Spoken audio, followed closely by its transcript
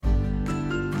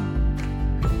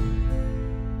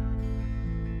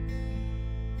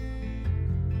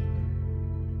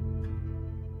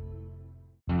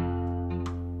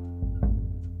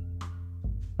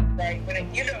Like, when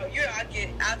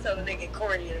I'll tell the nigga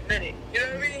Corey in a minute. You know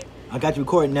what I mean? I got you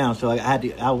recording now, so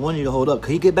I wanted you to hold up.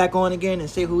 Could he get back on again and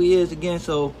say who he is again?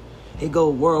 So he go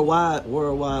worldwide.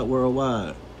 Oh,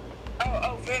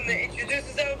 for him to introduce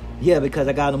himself? Yeah, because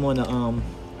I got him on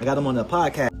the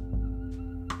podcast.